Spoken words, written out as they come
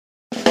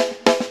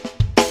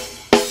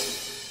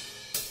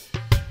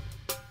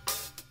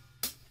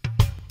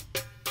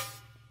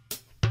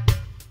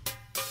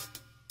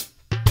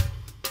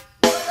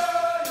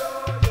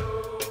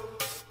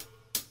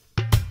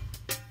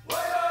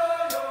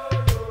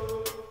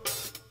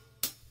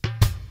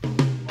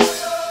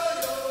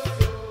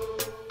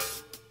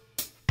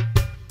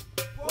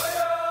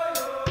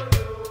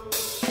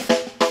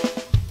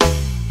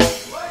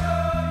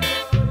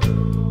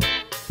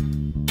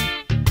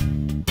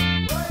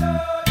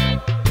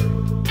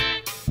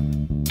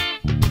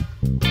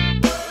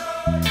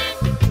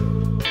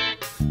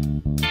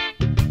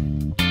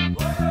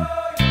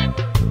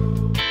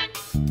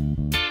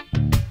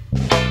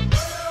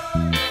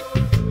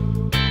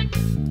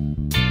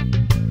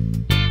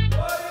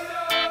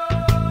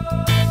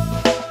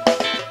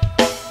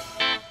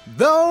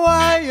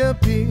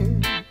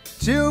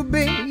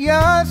be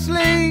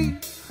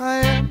asleep. I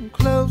am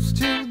close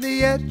to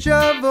the edge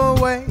of a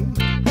wave,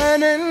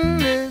 and in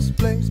this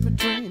place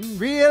between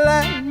real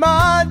and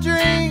my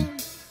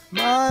dreams,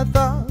 my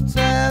thoughts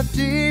have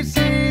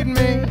deceived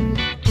me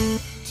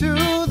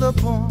to the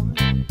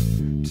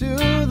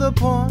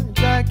point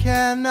I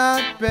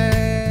cannot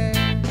bear.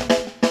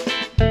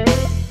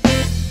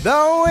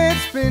 Though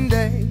it's been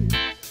days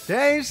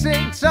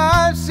since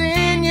I've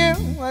seen you,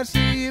 I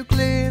see you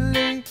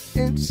clearly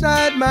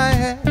inside my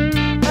head,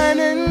 and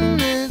in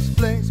this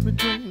place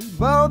between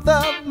both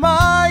of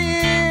my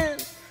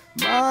ears,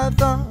 my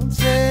thoughts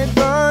they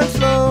burn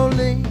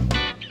slowly,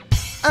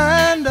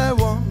 and I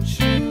want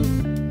you,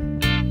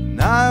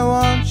 and I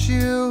want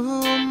you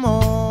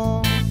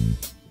more.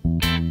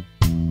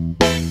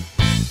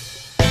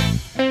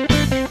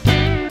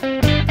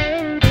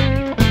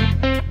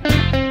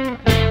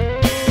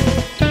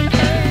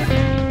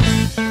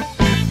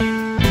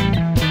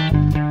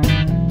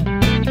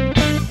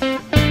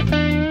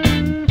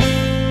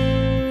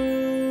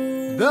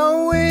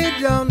 Though we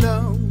don't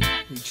know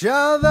each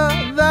other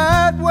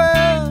that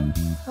well,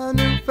 a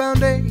new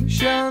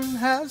foundation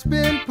has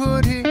been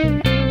put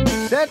here,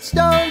 set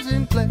stones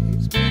in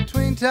place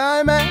between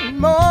time and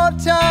more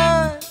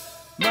time.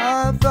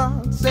 My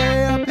thoughts,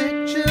 they are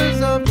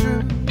pictures of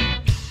truth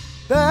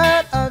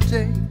that I've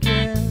taken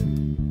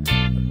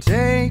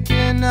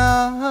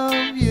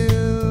of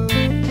you.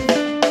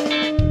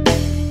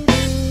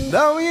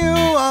 Though you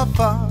are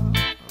far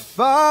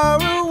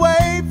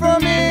away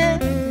from here,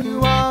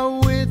 you are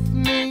with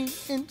me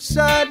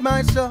inside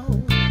my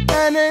soul,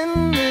 and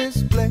in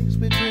this place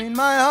between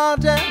my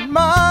heart and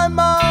my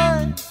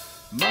mind,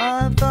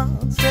 my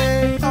thoughts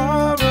they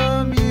are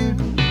of you.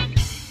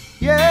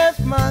 Yes,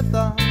 my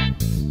thoughts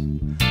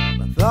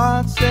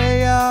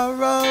they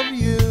are of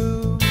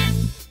you.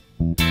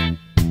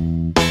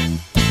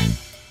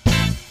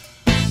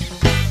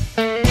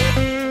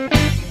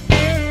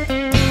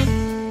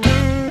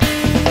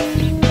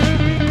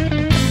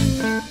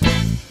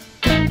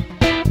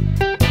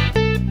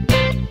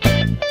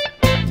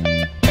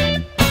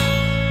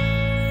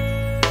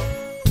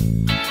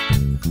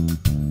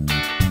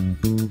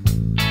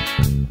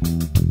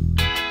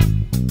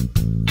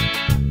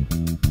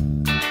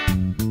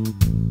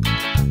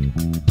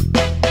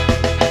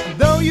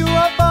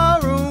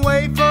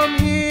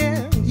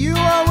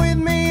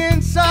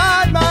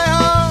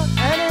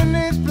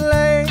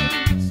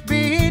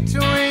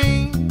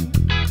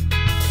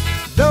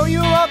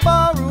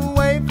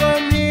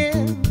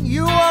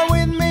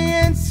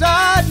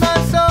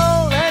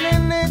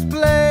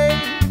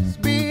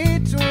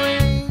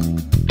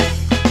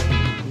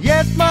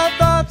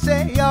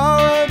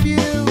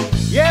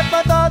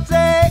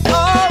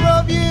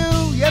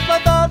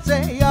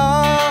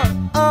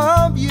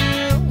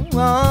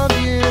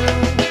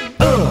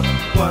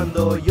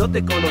 Cuando yo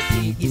te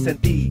conocí y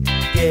sentí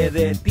que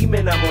de ti me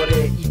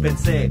enamoré y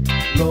pensé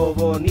lo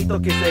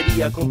bonito que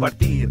sería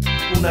compartir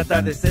un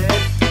atardecer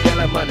y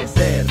al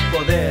amanecer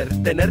poder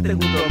tenerte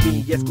junto a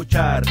mí y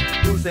escuchar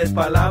dulces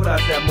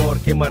palabras de amor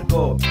que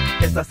marcó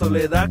esta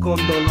soledad con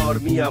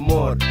dolor, mi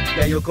amor.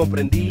 Ya yo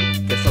comprendí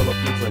que solo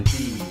pienso en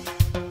ti.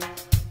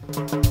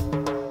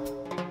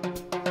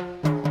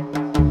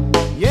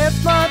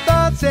 Yes, my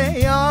thoughts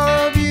they are